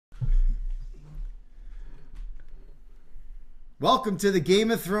Welcome to the Game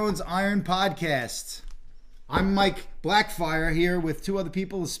of Thrones Iron Podcast. I'm Mike Blackfire here with two other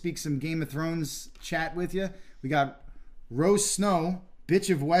people to speak some Game of Thrones chat with you. We got Rose Snow,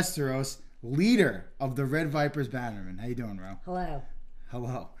 bitch of Westeros, leader of the Red Vipers Bannerman. How you doing, Ro? Hello.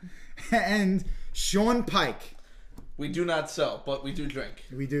 Hello. And Sean Pike. We do not sell, but we do drink.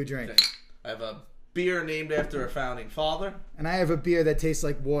 We do drink. I have a beer named after a founding father. And I have a beer that tastes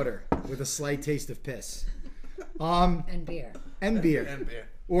like water with a slight taste of piss. And beer. And beer. And beer.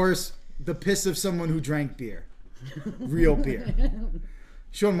 Or the piss of someone who drank beer. Real beer.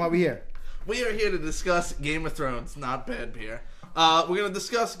 Sean, why are we here? We are here to discuss Game of Thrones, not bad beer. We're going to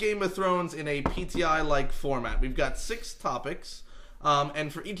discuss Game of Thrones in a PTI-like format. We've got 6 topics,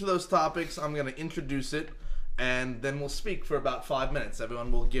 and for each of those topics, I'm going to introduce it, and then we'll speak for about 5 minutes.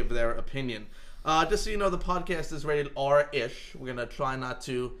 Everyone will give their opinion. Just so you know, the podcast is rated R-ish. We're going to try not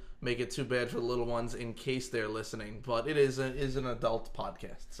to make it too bad for the little ones in case they're listening, but it is an adult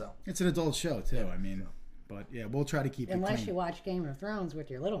podcast, so. It's an adult show, too, I mean. But, yeah, we'll try to keep it clean. Unless you watch Game of Thrones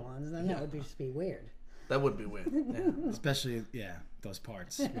with your little ones, then that would just be weird. That would be weird. Yeah. Especially, those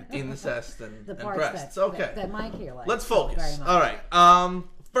parts. Incest and The parts breasts. that, Okay. that Mike here likes. Let's focus. Very much. All right.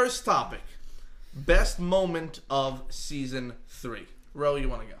 First topic. Best moment of season 3. Ro, you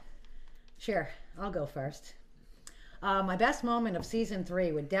want to go? Sure. I'll go first. My best moment of season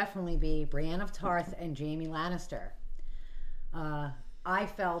 3 would definitely be Brienne of Tarth and Jaime Lannister. I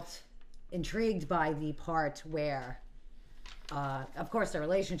felt intrigued by the part where, of course, the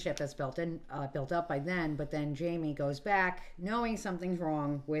relationship is built up by then, but then Jaime goes back knowing something's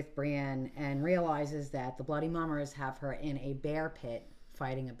wrong with Brienne and realizes that the Bloody Mummers have her in a bear pit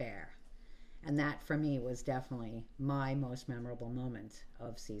fighting a bear. And that, for me, was definitely my most memorable moment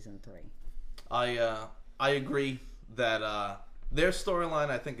of season 3. I agree that their storyline,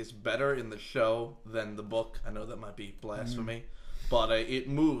 I think, is better in the show than the book. I know that might be blasphemy, but it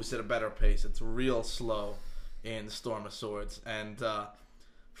moves at a better pace. It's real slow in Storm of Swords. And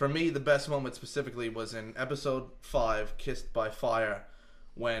for me, the best moment specifically was in episode 5, Kissed by Fire,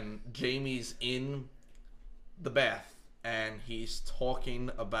 when Jaime's in the bath and he's talking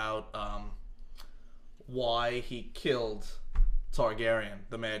about why he killed Targaryen,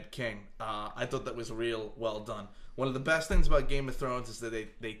 the Mad King. I thought that was real well done. One of the best things about Game of Thrones is that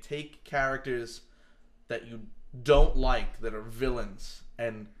they take characters that you don't like, that are villains,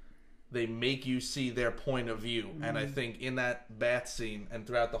 and they make you see their point of view. And I think in that bath scene and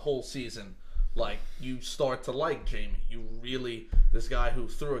throughout the whole season, like, you start to like Jaime. You really, this guy who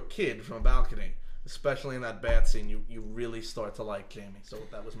threw a kid from a balcony, especially in that bath scene, you really start to like Jaime. So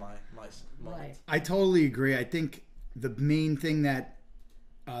that was my moment. Right. I totally agree. I think the main thing that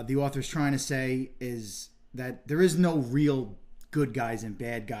the author's trying to say is that there is no real good guys and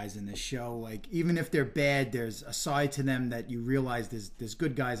bad guys in this show. Like, even if they're bad, there's a side to them that you realize there's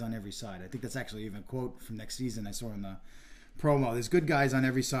good guys on every side. I think that's actually even a quote from next season I saw in the promo. There's good guys on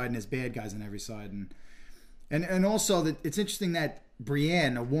every side and there's bad guys on every side. And also that it's interesting that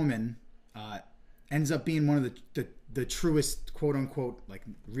Brienne, a woman, ends up being one of the truest, quote unquote, like,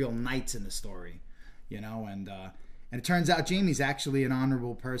 real knights in the story, you know. And it turns out Jaime's actually an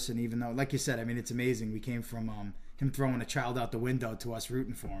honorable person, even though, like you said, I mean, it's amazing. We came from him throwing a child out the window to us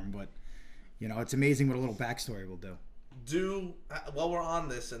rooting for him, but, you know, it's amazing what a little backstory will do. While we're on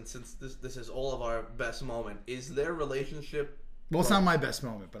this, and since this is all of our best moment, is their relationship... Well, it's not my best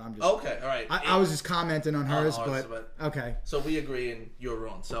moment, but I'm just... Okay, all right. I was just commenting on hers, but... Okay. So we agree and you're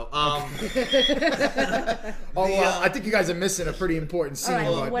wrong. So, I think you guys are missing a pretty important scene.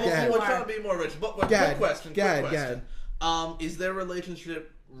 All right, but well, we're trying to be more rich. But quick question. Is their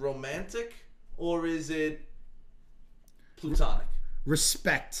relationship romantic or is it platonic?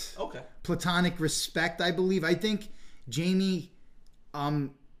 Respect. Okay. Platonic respect, I believe. I think Jaime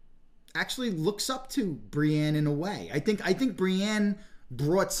actually looks up to Brienne in a way. I think Brienne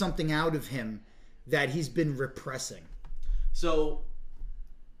brought something out of him that he's been repressing. So,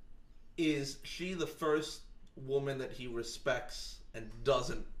 is she the first woman that he respects and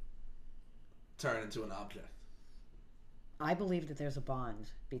doesn't turn into an object? I believe that there's a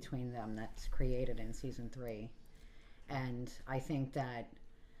bond between them that's created in season 3. And I think that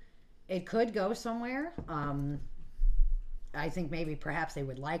it could go somewhere. I think maybe perhaps they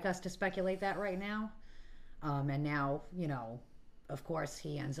would like us to speculate that right now. And now, you know, of course,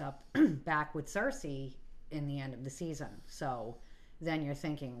 he ends up back with Cersei in the end of the season. So then you're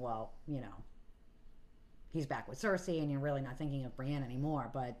thinking, well, you know, he's back with Cersei and you're really not thinking of Brienne anymore.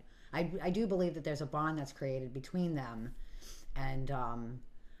 But I do believe that there's a bond that's created between them. And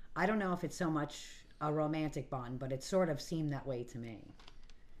I don't know if it's so much a romantic bond, but it sort of seemed that way to me.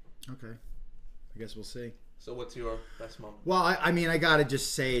 Okay. I guess we'll see. So what's your best moment? Well, I mean, I gotta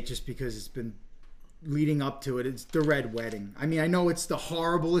just say it just because it's been leading up to it. It's the Red Wedding. I mean, I know it's the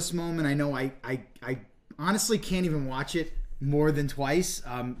horriblest moment. I know I honestly can't even watch it more than twice.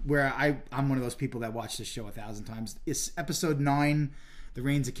 Where I'm one of those people that watch this show 1,000 times. It's episode 9, The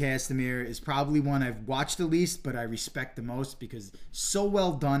Reigns of Castamere, is probably one I've watched the least, but I respect the most because so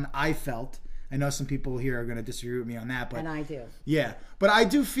well done. I felt. I know some people here are going to disagree with me on that, but And I do. Yeah, but I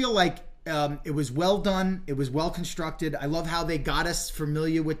do feel like it was well done. It was well constructed. I love how they got us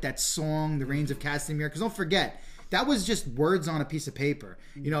familiar with that song, The Reigns of Castamere. Because don't forget, that was just words on a piece of paper.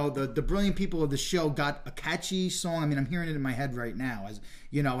 You know, the brilliant people of the show got a catchy song. I mean, I'm hearing it in my head right now, as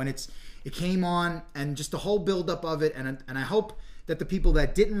you know, and it came on, and just the whole buildup of it. And I hope that the people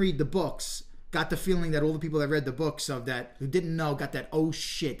that didn't read the books got the feeling that all the people that read the books of that who didn't know got that oh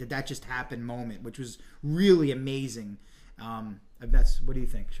shit that just happened moment, which was really amazing. What do you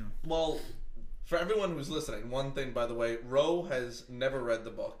think, Sean? Well, for everyone who's listening, one thing, by the way, Ro has never read the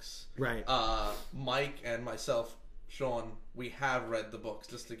books. Right. Mike and myself, Sean, we have read the books,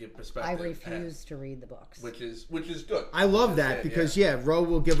 just to give perspective. I refuse to read the books. Which is good. I love that because Ro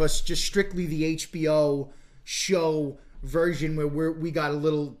will give us just strictly the HBO show version where we got a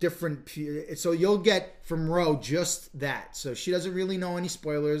little different. So you'll get from Ro just that. So she doesn't really know any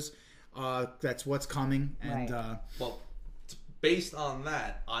spoilers. That's what's coming. And right. Well, based on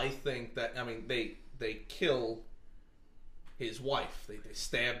that, I think that, I mean, they kill his wife. They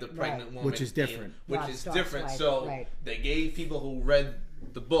stab the pregnant woman. Which is different. So they gave people who read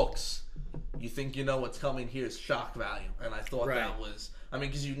the books, you think you know what's coming, here's shock value. And I thought that was, I mean,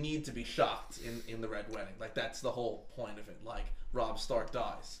 because you need to be shocked in the Red Wedding. Like, that's the whole point of it. Like, Robb Stark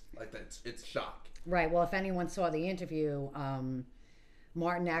dies. Like, it's shock. Right. Well, if anyone saw the interview,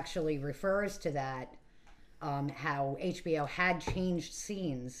 Martin actually refers to that, how HBO had changed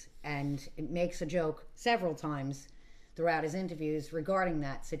scenes, and it makes a joke several times throughout his interviews regarding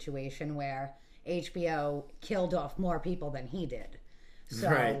that situation where HBO killed off more people than he did.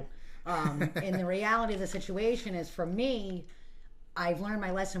 So, in the reality of the situation is, for me, I've learned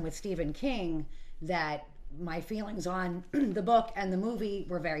my lesson with Stephen King that my feelings on the book and the movie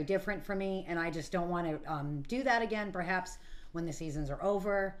were very different for me, and I just don't want to do that again. Perhaps when the seasons are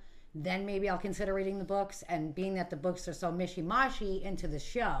over, then maybe I'll consider reading the books. And being that the books are so mishy-mashy into the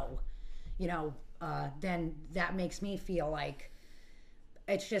show, you know, then that makes me feel like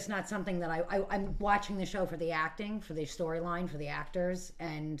it's just not something that I'm watching the show for the acting, for the storyline, for the actors,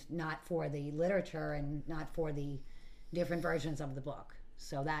 and not for the literature and not for the different versions of the book.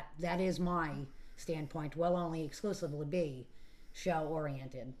 So that is my standpoint. Will only exclusively be show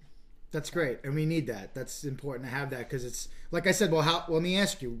oriented. That's great, and we need that. That's important to have that because it's like I said. Well, let me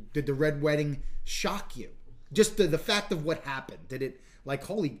ask you: did the Red Wedding shock you? Just the fact of what happened. Did it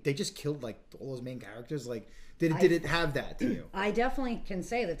they just killed like all those main characters? Like did it have that to you? I definitely can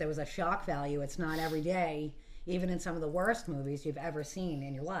say that there was a shock value. It's not every day, even in some of the worst movies you've ever seen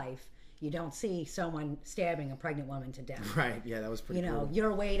in your life. You don't see someone stabbing a pregnant woman to death. Right. Yeah, that was pretty cool.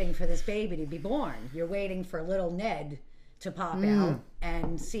 You're waiting for this baby to be born. You're waiting for little Ned to pop out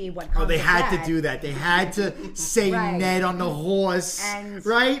and see what comes. Oh, they had to do that. They had to say Ned on the horse.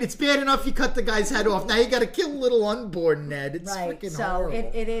 Right? It's bad enough you cut the guy's head off. Now you got to kill little unborn Ned. It's freaking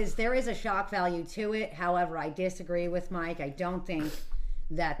horrible. So there is a shock value to it. However, I disagree with Mike. I don't think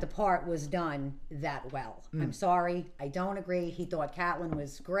that the part was done that well. I'm sorry. I don't agree. He thought Catelyn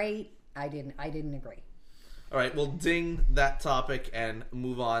was great. I didn't agree. All right, we'll ding that topic and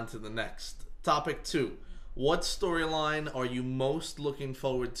move on to the next. Topic 2. What storyline are you most looking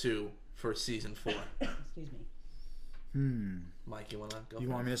forward to for season 4? Excuse me. Mike, you want to go? You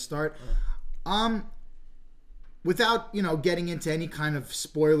want me to start? Without getting into any kind of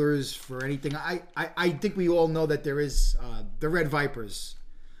spoilers for anything, I think we all know that there is the Red Vipers,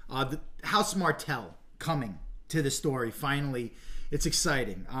 the House Martell coming to the story. Finally, it's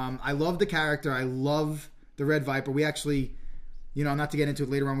exciting. I love the character. I love the Red Viper. We actually. Not to get into it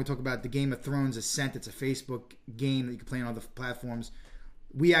later on, we talk about the Game of Thrones Ascent. It's a Facebook game that you can play on all the platforms.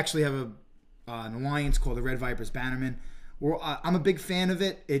 We actually have an alliance called the Red Vipers Bannerman. I'm a big fan of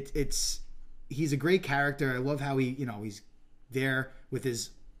it. He's a great character. I love how he's there with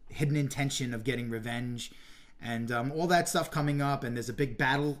his hidden intention of getting revenge and all that stuff coming up. And there's a big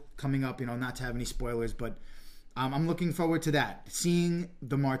battle coming up. Not to have any spoilers, but I'm looking forward to that. Seeing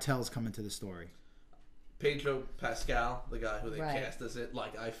the Martells come into the story. Pedro Pascal, the guy who they cast as it,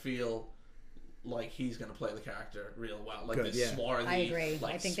 I feel like he's going to play the character real well. Like this swarthy, I agree.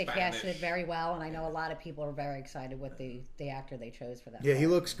 I think they Spanish. casted it very well, and I know a lot of people are very excited with the actor they chose for that. Yeah, he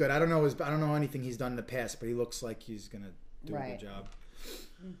looks good. I don't know anything he's done in the past, but he looks like he's going to do a good job.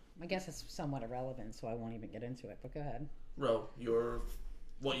 I guess it's somewhat irrelevant, so I won't even get into it. But go ahead. Ro,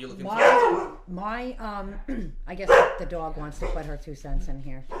 what you looking for? My I guess the dog wants to put her 2 cents in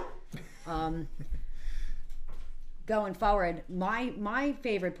here. Going forward, my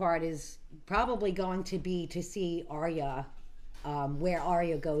favorite part is probably going to be to see Arya, where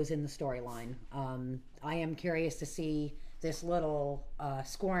Arya goes in the storyline. I am curious to see this little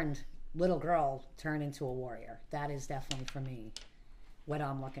scorned little girl turn into a warrior. That is definitely for me what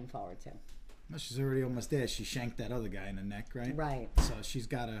I'm looking forward to. Well, she's already almost there. She shanked that other guy in the neck, right? Right. So she's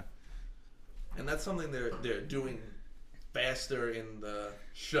got to... And that's something they're doing faster in the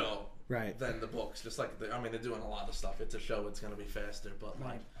show than the books. Just like, they're doing a lot of stuff. It's a show. It's going to be faster. But,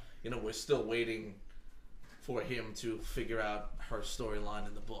 we're still waiting for him to figure out her storyline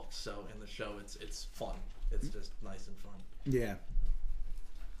in the books. So in the show, it's fun. It's just nice and fun. Yeah.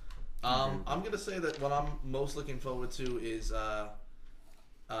 I'm going to say that what I'm most looking forward to is...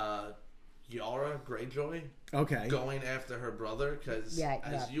 Yara Greyjoy going after her brother, because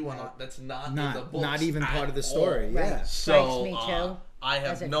that's not in the books, not even part of the story. All. Yeah, so me too. I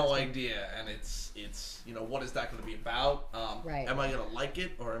have no idea, and it's what is that going to be about? Am I going to like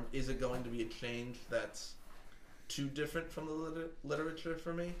it, or is it going to be a change that's too different from the literature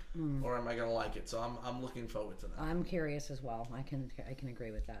for me, or am I going to like it? So I'm looking forward to that. I'm curious as well. I can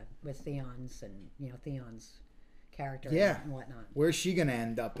agree with that, with Theon's and Theon's character and whatnot. Where's she gonna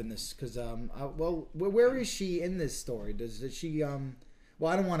end up in this? Because where is she in this story? Does she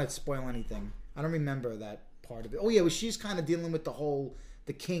well, I don't want to spoil anything. I don't remember that part of it. Oh yeah, well, she's kind of dealing with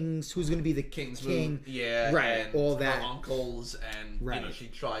the kings, who's gonna be the king, right, and all that, her uncles, and she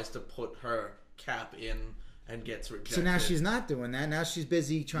tries to put her cap in and gets rejected. So now she's not doing that. Now she's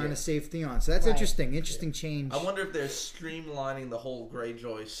busy trying to save Theon. So that's interesting change. I wonder if they're streamlining the whole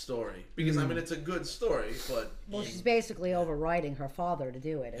Greyjoy story, because it's a good story, but she's basically overriding her father to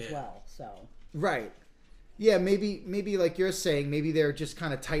do it as well. So yeah, maybe like you're saying, maybe they're just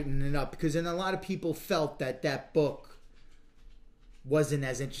kind of tightening it up, because then a lot of people felt that book wasn't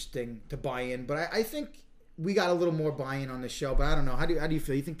as interesting to buy in, but I think we got a little more buy-in on the show. But I don't know. How do you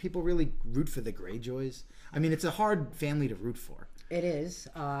feel? You think people really root for the Greyjoys? It's a hard family to root for. It is.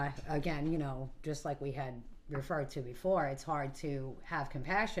 Again, just like we had referred to before, it's hard to have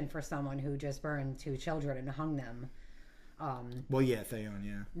compassion for someone who just burned 2 children and hung them. Theon,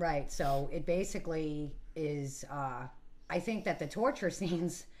 yeah. Right. So it basically is. I think that the torture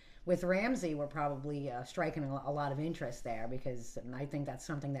scenes with Ramsay were probably striking a lot of interest there, because I think that's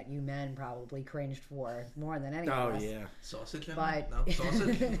something that you men probably cringed for more than anyone else. Oh, yeah. Sausage? But no,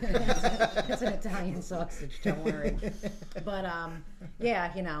 sausage? It's an Italian sausage, don't worry. But,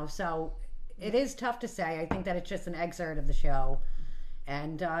 so it is tough to say. I think that it's just an excerpt of the show.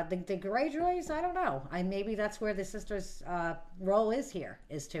 And the Greyjoys, I don't know. Maybe that's where the sisters' role is here,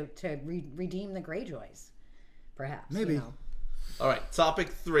 is to redeem the Greyjoys, perhaps. Maybe. All right, topic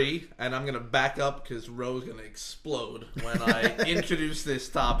 3, and I'm going to back up because Ro's going to explode when I introduce this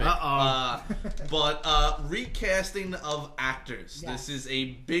topic. But recasting of actors. Yes. This is a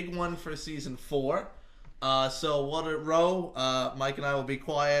big one for season 4. So Ro, Mike and I will be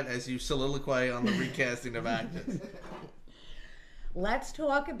quiet as you soliloquy on the recasting of actors. Let's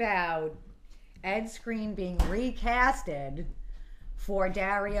talk about Ed Skrein being recasted for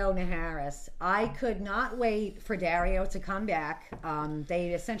Daario Naharis. I could not wait for Daario to come back. They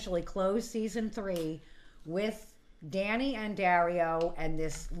essentially closed season 3 with Dany and Daario and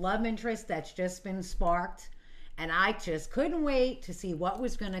this love interest that's just been sparked. And I just couldn't wait to see what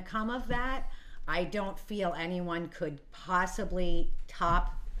was going to come of that. I don't feel anyone could possibly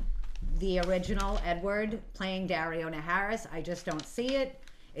top the original Edward playing Daario Naharis. I just don't see it.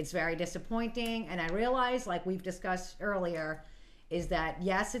 It's very disappointing. And I realize, like we've discussed earlier, is that,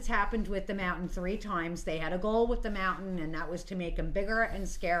 yes, it's happened with the Mountain 3 times. They had a goal with the Mountain, and that was to make him bigger and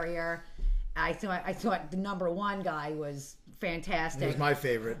scarier. I thought the number 1 guy was fantastic. He was my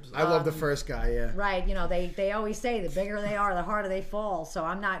favorite. I love the first guy, yeah. Right, they always say the bigger they are, the harder they fall. So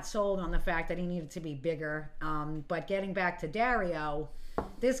I'm not sold on the fact that he needed to be bigger. But getting back to Daario,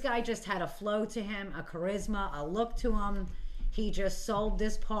 this guy just had a flow to him, a charisma, a look to him. He just sold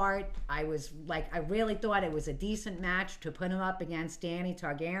this part. I really thought it was a decent match to put him up against Dany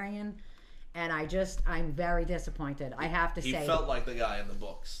Targaryen. And I'm very disappointed. I have to say. He felt like the guy in the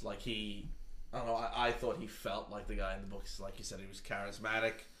books. I thought he felt like the guy in the books. Like you said, he was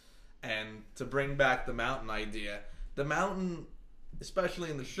charismatic. And to bring back the Mountain idea, the Mountain, especially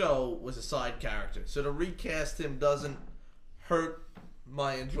in the show, was a side character. So to recast him doesn't hurt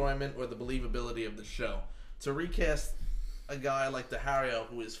my enjoyment or the believability of the show. To recast a guy like Daario,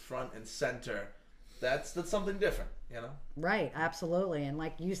 who is front and center, that's something different, you know. Right, absolutely. And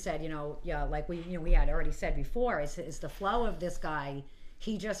like you said, yeah, like we had already said before, is the flow of this guy.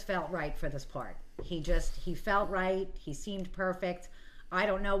 He just felt right for this part. He felt right. He seemed perfect. I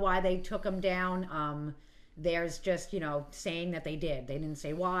don't know why they took him down. There's just, saying that they did. They didn't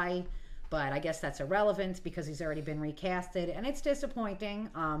say why, but I guess that's irrelevant because he's already been recasted, and it's disappointing.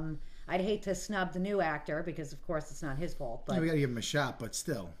 I'd hate to snub the new actor because, of course, it's not his fault. But we got to give him a shot, but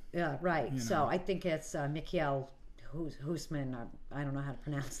still. Yeah, right. So I think it's Mikhail Husman. I don't know how to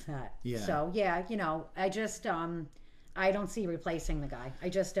pronounce that. Yeah. So yeah, I just I don't see replacing the guy. I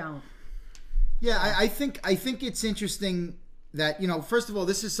just don't. Yeah, I think it's interesting that first of all,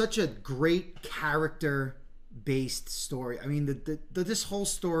 this is such a great character-based story. I mean, this whole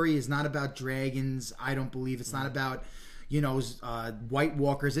story is not about dragons. I don't believe it's not about White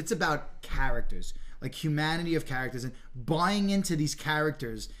Walkers. It's about characters, like humanity of characters, and buying into these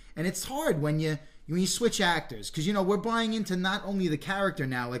characters. And it's hard when you switch actors, because we're buying into not only the character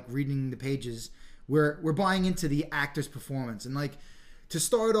now, like reading the pages, we're buying into the actor's performance, and like to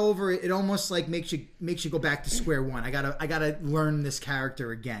start over, it almost like makes you go back to square one. I gotta learn this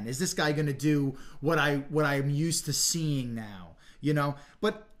character again. Is this guy gonna do what I'm used to seeing now?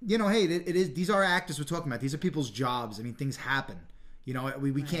 But hey, it is. These are actors we're talking about. These are people's jobs. I mean, things happen.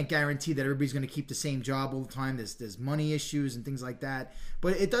 We can't guarantee that everybody's going to keep the same job all the time. There's money issues and things like that.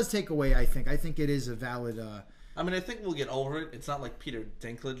 But it does take away. I think it is a valid. I mean, I think we'll get over it. It's not like Peter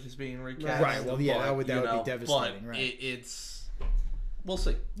Dinklage is being recast. Right. Well, yeah, that would be devastating. But right. It's. We'll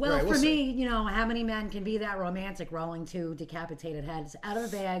see. Well, right, for me, how many men can be that romantic rolling two decapitated heads out of a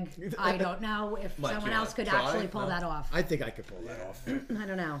bag? I don't know if someone else could actually pull that off. I think I could pull that off. I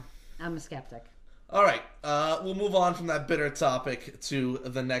don't know. I'm a skeptic. All right, we'll move on from that bitter topic to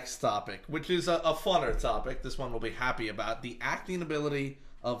the next topic, which is a funner topic. This one we'll be happy about: the acting ability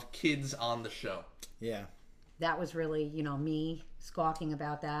of kids on the show. Yeah, that was really, me squawking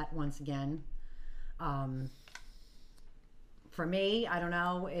about that once again. For me, I don't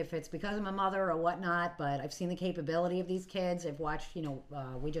know if it's because I'm a mother or whatnot, but I've seen the capability of these kids. I've watched,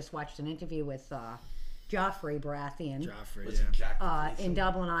 we just watched an interview with Joffrey Baratheon. Jack in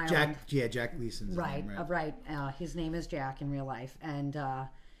Dublin, Ireland. Jack Leeson's right, name, right. His name is Jack in real life, and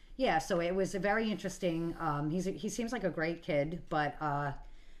so it was a very interesting. He seems like a great kid, but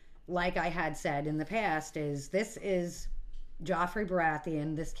like I had said in the past, this is Joffrey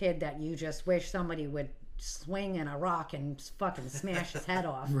Baratheon, this kid that you just wish somebody would swing in a rock and fucking smash his head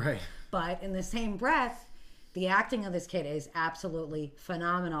off. Right. But in the same breath, the acting of this kid is absolutely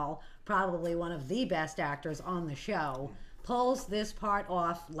phenomenal. Probably one of the best actors on the show. Pulls this part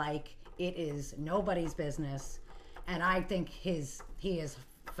off like it is nobody's business. And I think he is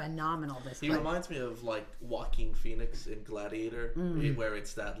phenomenal this time. He reminds me of like Joaquin Phoenix in Gladiator, where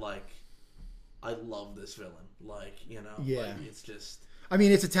it's that like, I love this villain. Like, yeah. Like, it's just... I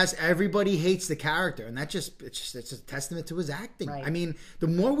mean, it's a test. Everybody hates the character, and it's a testament to his acting. Right. I mean, the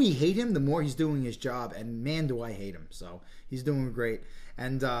more we hate him, the more he's doing his job, and man, do I hate him. So he's doing great.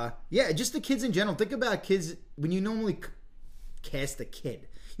 And just the kids in general. Think about kids when you normally cast a kid.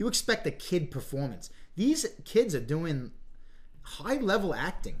 You expect a kid performance. These kids are doing high level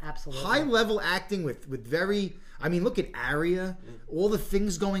acting. Absolutely. High level acting with very. I mean, look at Arya. All the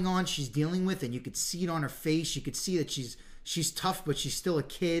things going on she's dealing with, and you could see it on her face. You could see that she's tough, but she's still a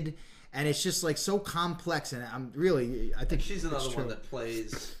kid, and it's just like so complex. And I think she's another one that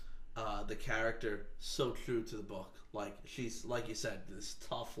plays the character so true to the book. Like she's, like you said, this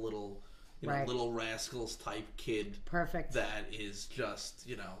tough little, little rascals type kid. Perfect. That is just,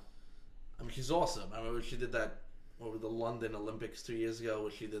 I mean, she's awesome. I remember she did that over the London Olympics 2 years ago,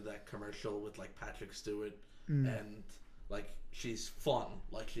 where she did that commercial with like Patrick Stewart, and like she's fun.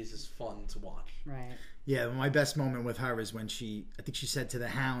 Like she's just fun to watch. Right. Yeah, my best moment with her is when I think she said to the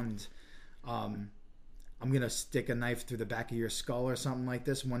Hound, I'm going to stick a knife through the back of your skull or something like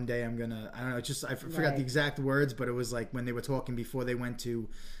this. One day I'm going to, I don't know, I forgot the exact words, but it was like when they were talking before they went to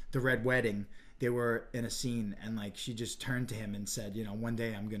the Red Wedding, they were in a scene, and like she just turned to him and said, one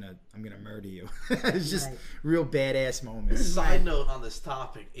day I'm going to murder you. It's just real badass moments. Side note on this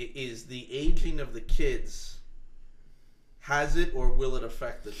topic, is the aging of the kids, has it or will it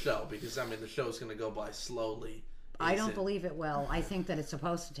affect the show? Because, I mean, the show's going to go by slowly. I don't believe it will. I think that it's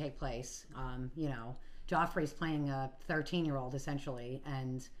supposed to take place. Joffrey's playing a 13-year-old, essentially.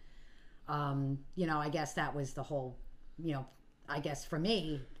 And, I guess that was the whole, I guess for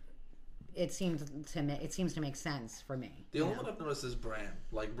me, it seems to make sense for me. The only one I've noticed is Bran.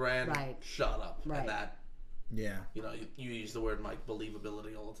 Like, Bran shot up. Right. And that, yeah. You use the word, like,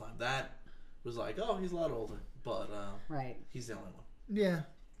 believability all the time. That was like, oh, he's a lot older. But he's the only one. Yeah.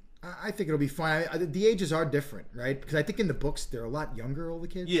 I think it'll be fun. The ages are different, right? Because I think in the books they're a lot younger, all the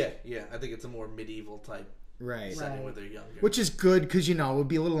kids. Yeah. I think it's a more medieval type setting where they're younger. Which is good because, it would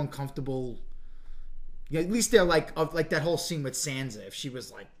be a little uncomfortable. Yeah, at least they're like that whole scene with Sansa. If she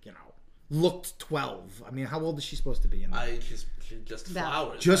was like, looked 12. I mean, how old is she supposed to be in that? She's just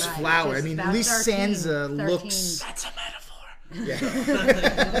flowers. Just flower. I mean, at least 13, Sansa 13. Looks... That's a metaphor.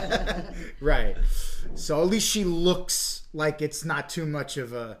 Yeah. Right. So at least she looks like it's not too much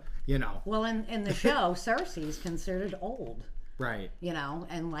of a, Well, in the show, Cersei's considered old. Right.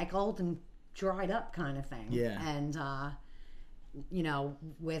 And like old and dried up kind of thing. Yeah. And,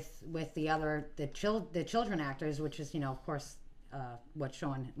 with the children actors, which is, of course, what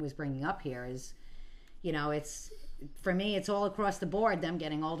Sean was bringing up here is, it's, for me, it's all across the board. Them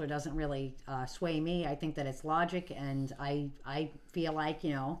getting older doesn't really sway me. I think that it's logic, and I feel like,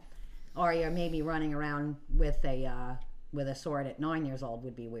 Arya maybe running around with a sword at 9 years old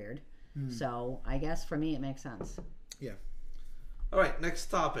would be weird. So I guess for me it makes sense. Yeah. All right, next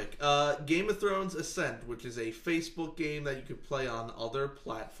topic. Game of Thrones Ascent, which is a Facebook game that you could play on other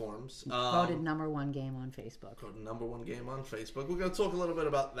platforms. Voted #1 game on Facebook. Voted #1 game on Facebook. We're going to talk a little bit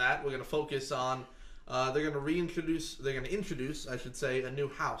about that. We're going to focus on... they're going to introduce, I should say, a new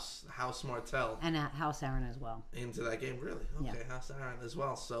house, House Martell. And House Aaron as well. Into that game, really? Okay, yeah. House Aaron as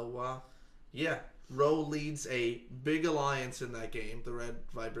well. So, Roe leads a big alliance in that game, the Red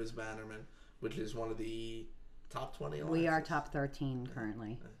Vipers Bannermen, which is one of the top 20 alliances. We are top 13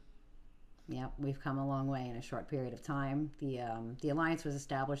 currently. Yeah, we've come a long way in a short period of time. The alliance was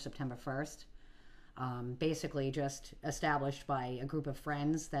established September 1st. Basically just established by a group of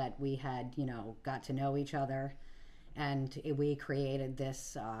friends that we had, got to know each other, and we created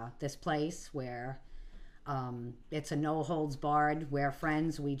this place where it's a no holds barred. We're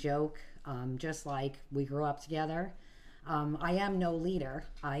friends, we joke, just like we grew up together. I am no leader.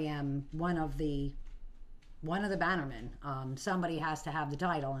 I am one of the bannermen. Somebody has to have the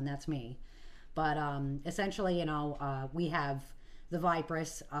title, and that's me. But essentially, we have the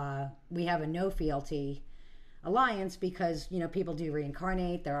Vipress. We have a no fealty alliance because people do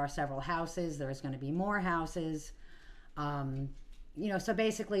reincarnate. There are several houses. There's going to be more houses. So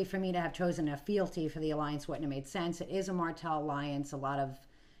basically, for me to have chosen a fealty for the alliance wouldn't have made sense. It is a Martell alliance. A lot of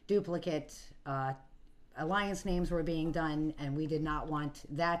duplicate alliance names were being done, and we did not want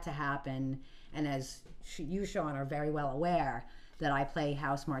that to happen. And as you, Sean, are very well aware, that I play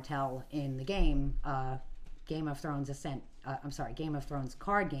House Martell in the game, Game of Thrones Ascent. Game of Thrones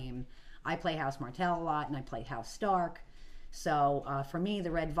card game. I play House Martell a lot, and I play House Stark. So for me,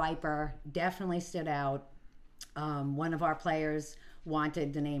 the Red Viper definitely stood out. One of our players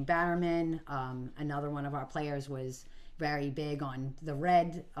wanted the name Bannerman. Another one of our players was very big on the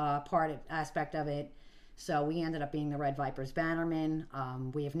red aspect of it. So we ended up being the Red Vipers Bannerman.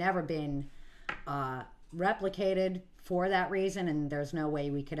 We have never been replicated for that reason, and there's no way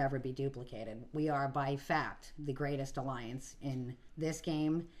we could ever be duplicated. We are by fact the greatest alliance in this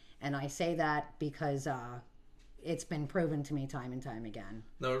game, and I say that because it's been proven to me time and time again.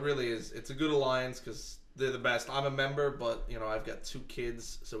 No, it really is. It's a good alliance because they're the best. I'm a member, but I've got 2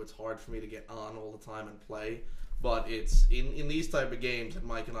 kids, so it's hard for me to get on all the time and play. But it's in these type of games, and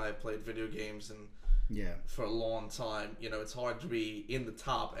Mike and I have played video games and for a long time. It's hard to be in the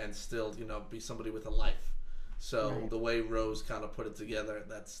top and still be somebody with a life. So the way Rose kind of put it together,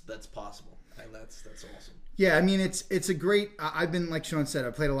 that's possible, and that's awesome. Yeah, I mean it's a great. I've been, like Sean said, I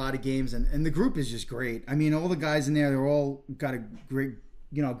played a lot of games, and the group is just great. I mean, all the guys in there, they're all got a great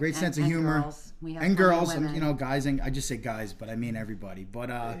great sense of humor. Girls. We have and girls, guys, and I just say guys, but I mean everybody. But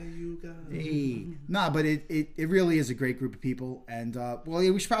you guys. but it really is a great group of people, and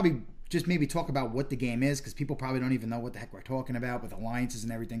we should probably just maybe talk about what the game is, because people probably don't even know what the heck we're talking about with alliances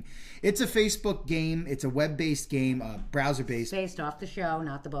and everything. It's a Facebook game. It's a web-based game, browser-based. Based off the show,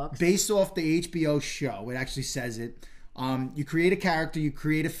 not the books. Based off the HBO show. It actually says it. You create a character. You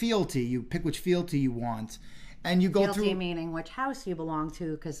create a fealty. You pick which fealty you want. And you go fealty through... meaning which house you belong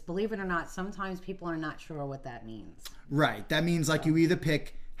to, because believe it or not, sometimes people are not sure what that means. Right. That means you either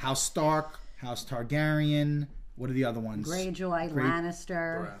pick House Stark, House Targaryen, what are the other ones? Greyjoy,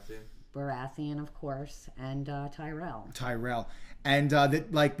 Lannister... Baratheon, of course, and Tyrell.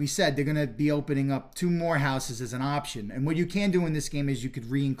 And like we said, they're going to be opening up 2 more houses as an option. And what you can do in this game is you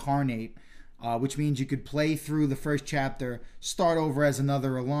could reincarnate, which means you could play through the first chapter, start over as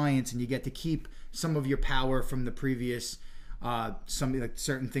another alliance, and you get to keep some of your power from the previous,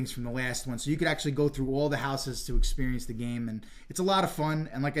 certain things from the last one. So you could actually go through all the houses to experience the game, and it's a lot of fun.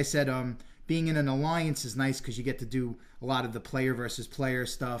 And like I said, being in an alliance is nice because you get to do a lot of the player versus player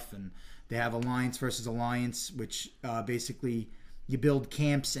stuff, and they have alliance versus alliance, which basically you build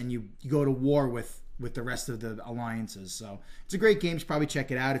camps and you go to war with the rest of the alliances. So it's a great game. You should probably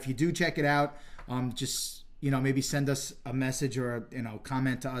check it out. If you do check it out, just maybe send us a message or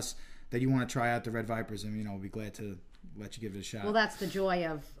comment to us that you want to try out the Red Vipers, and we'll be glad to let you give it a shot. Well, that's the joy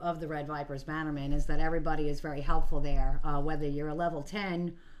of the Red Vipers Bannerman, is that everybody is very helpful there. Whether you're a level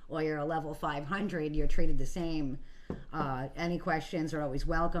 10 or you're a level 500, you're treated the same. Any questions are always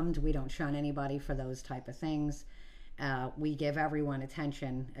welcomed. We don't shun anybody for those type of things. We give everyone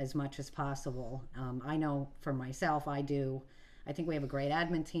attention as much as possible. I know for myself, I think we have a great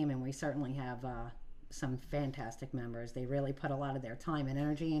admin team, and we certainly have some fantastic members. They really put a lot of their time and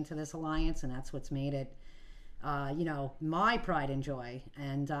energy into this alliance, and that's what's made it my pride and joy.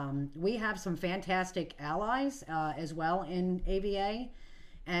 And we have some fantastic allies as well in AVA,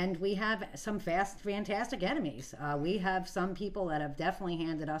 and we have some fantastic enemies. We have some people that have definitely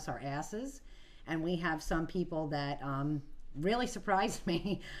handed us our asses, and we have some people that really surprised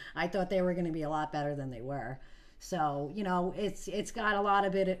me. I thought they were going to be a lot better than they were. So it's got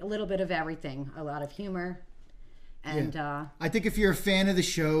a little bit of everything, a lot of humor. And I think if you're a fan of the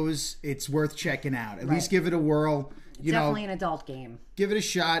shows, it's worth checking out. At right. least give it a whirl. Definitely an adult game. Give it a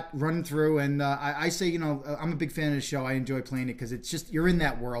shot, run through, and I say, I'm a big fan of the show. I enjoy playing it because it's just you're in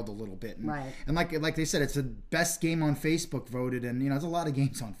that world a little bit, and, right? And like they said, it's the best game on Facebook voted, and there's a lot of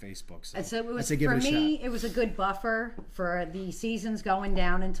games on Facebook. So it was, for me, it was a good buffer for the seasons going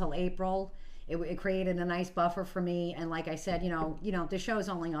down until April. It created a nice buffer for me, and like I said, the show's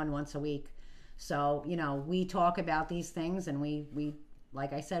only on once a week. So, we talk about these things, and we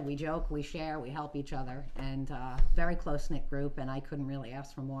like I said, we joke, we share, we help each other, and very close-knit group, and I couldn't really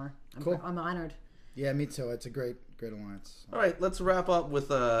ask for more. Cool. I'm honored. Yeah, me too. It's a great alliance. All right, let's wrap up with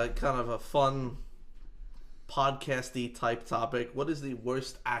a kind of a fun podcasty type topic. What is the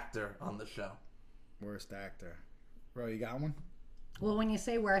worst actor on the show? Worst actor. Bro, you got one? Well, when you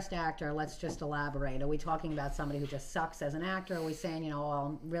say worst actor, let's just elaborate. Are we talking about somebody who just sucks as an actor? Or are we saying,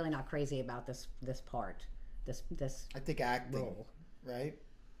 I'm really not crazy about this part, this I think acting, role. Right?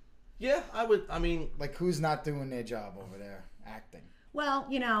 Yeah, I mean... Like, who's not doing their job over there? Acting. Well,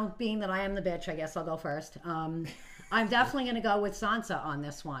 being that I am the bitch, I guess I'll go first. I'm definitely going to go with Sansa on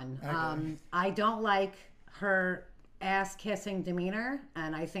this one. Okay. I don't like her ass-kissing demeanor,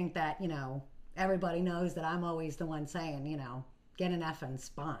 and I think that, everybody knows that I'm always the one saying, get an effing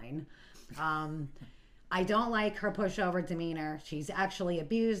spine. I don't like her pushover demeanor. She's actually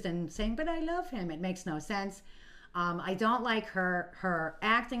abused and saying, but I love him. It makes no sense. I don't like her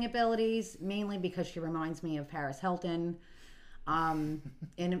acting abilities, mainly because she reminds me of Paris Hilton.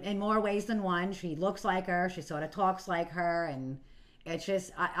 In more ways than one. She looks like her. She sort of talks like her, and it's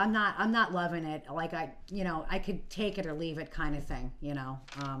just I'm not loving it. Like I could take it or leave it kind of thing.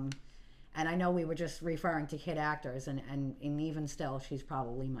 And I know we were just referring to kid actors, and even still, she's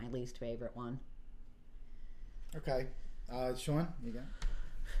probably my least favorite one. Okay. Sean, you got?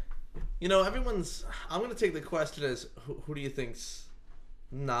 I'm going to take the question as, who do you think's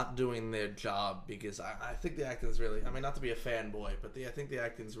not doing their job? Because I think the acting's really, not to be a fanboy, but I think the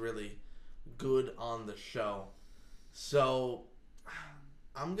acting's really good on the show. So,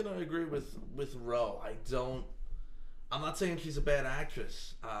 I'm going to agree with Ro. I'm not saying she's a bad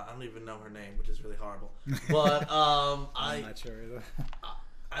actress. I don't even know her name, which is really horrible. But I'm not sure either.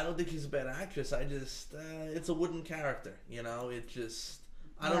 I don't think she's a bad actress. I just it's a wooden character, It just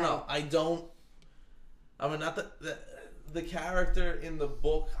I don't know. Not the character in the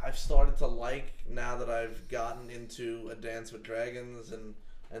book I've started to like now that I've gotten into A Dance with Dragons and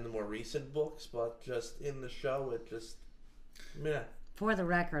the more recent books, but just in the show it just For the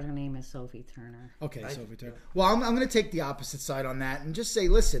record, her name is Sophie Turner. Okay, Sophie Turner. Well, I'm going to take the opposite side on that and just say,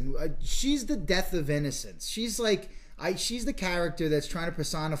 listen, she's the death of innocence. She's like, she's the character that's trying to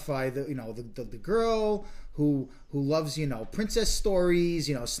personify the girl who loves princess stories,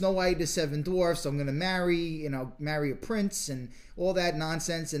 Snow White and the Seven Dwarfs. I'm going to marry a prince and all that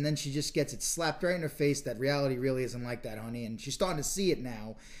nonsense, and then she just gets it slapped right in her face that reality really isn't like that, honey. And she's starting to see it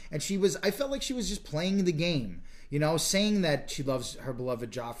now. And I felt like she was just playing the game. Saying that she loves her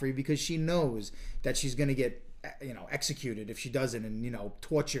beloved Joffrey because she knows that she's going to get, executed if she doesn't, and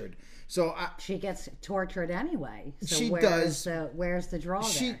tortured. So she gets tortured anyway. So she does. Where's the draw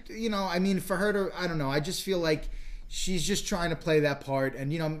there? For her to, I don't know. I just feel like she's just trying to play that part,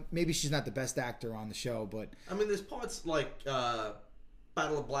 and maybe she's not the best actor on the show, but there's parts like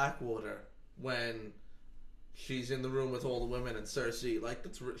Battle of Blackwater when she's in the room with all the women and Cersei,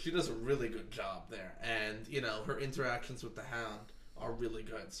 she does a really good job there. And, her interactions with the Hound are really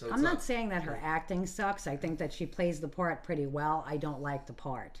good. So I'm not saying that her acting sucks. I think that she plays the part pretty well. I don't like the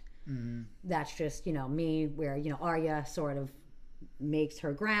part. Mm-hmm. That's just, me, where, Arya sort of makes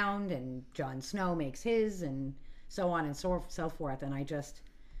her ground, and Jon Snow makes his, and so on and so forth. And I just,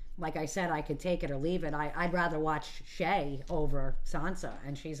 like I said, I could take it or leave it. I'd rather watch Shay over Sansa,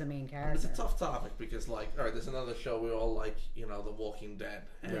 and she's a main character. It's a tough topic because, like, all right, there's another show we all like, you know, The Walking Dead,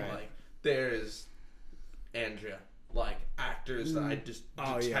 and like there is Andrea, like actors that I just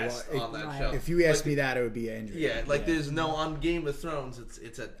detest on that show. If you asked me that, it would be Andrea. Yeah, like there's no on Game of Thrones.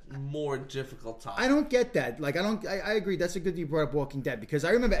 It's a more difficult topic. I don't get that. Like I agree. That's a good you brought up Walking Dead, because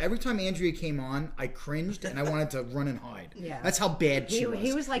I remember every time Andrea came on, I cringed and I wanted to run and hide. Yeah, that's how bad she was.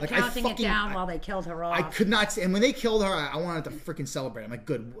 He was like counting it down while they killed her off. I could not. And when they killed her, I wanted to freaking celebrate. I'm like,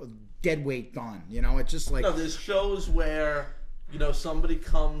 good, dead weight gone. You know, it's just like there's shows where somebody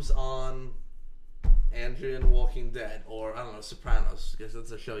comes on Andrea in Walking Dead, or I don't know, Sopranos, because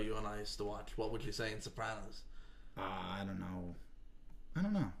that's a show you and I used to watch. What would you say in Sopranos? I don't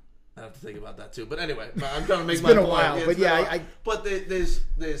know. I have to think about that too. But anyway, I'm trying to make it's my been a point. while, but yeah, but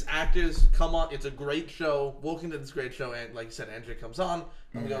there's actors come on. It's a great show. Walking Dead is a great show, and like you said, Andrea comes on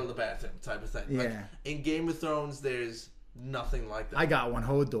and we go to the bathroom type of thing. Yeah. Like, in Game of Thrones, there's nothing like that. I got one.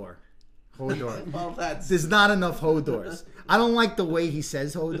 Hodor. Well, there's not enough Hodors. I don't like the way he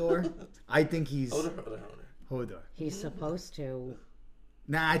says Hodor. I think he's Hodor. He's supposed to.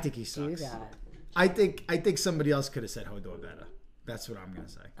 Nah, I think he sucks. Do that. I think somebody else could have said Hodor better. That's what I'm gonna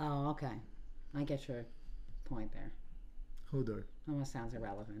say. Oh, okay. I get your point there. Hodor. Almost sounds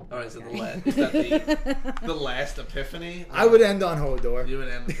irrelevant. All right, so is that the last epiphany? I would end on Hodor. You would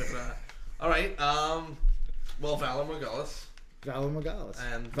end the epiphany. All right. Well, Valor Morghulis.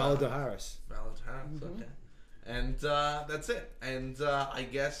 And Valar Harris. Okay. And that's it. And I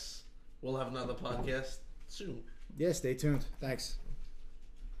guess we'll have another podcast soon. Yeah, stay tuned. Thanks.